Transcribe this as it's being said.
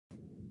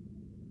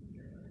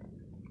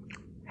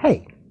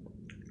Hey,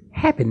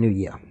 Happy New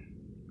Year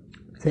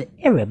to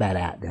everybody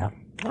out there.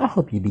 I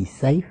hope you be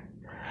safe.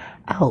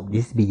 I hope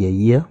this be your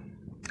year.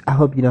 I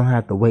hope you don't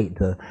have to wait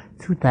till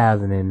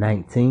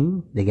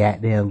 2019 to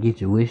goddamn get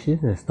your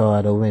wishes and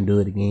start over and do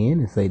it again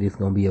and say this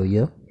gonna be your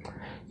year.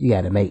 You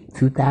gotta make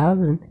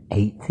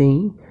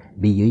 2018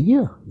 be your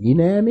year. You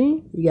know what I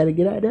mean? You gotta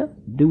get out there,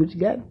 do what you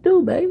gotta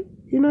do, baby.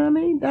 You know what I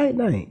mean?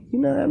 Dang. You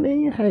know what I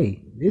mean?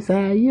 Hey, this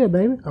our year,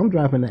 baby. I'm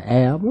dropping the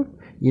album.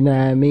 You know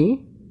what I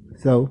mean?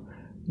 So,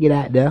 get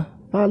out there,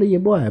 follow your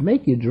boy,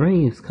 make your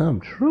dreams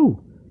come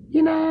true.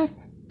 You know,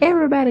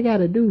 everybody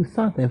gotta do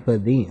something for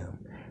them.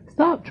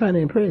 Stop trying to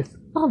impress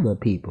other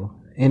people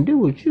and do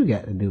what you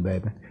got to do,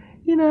 baby.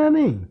 You know what I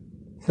mean?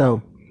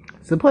 So,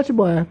 support your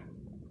boy,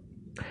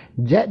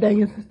 Jack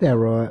Daniels and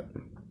Steroid.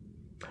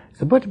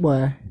 Support your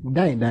boy,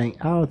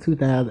 Dank, all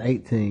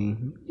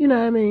 2018. You know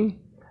what I mean?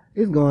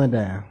 It's going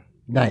down.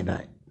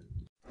 Dank.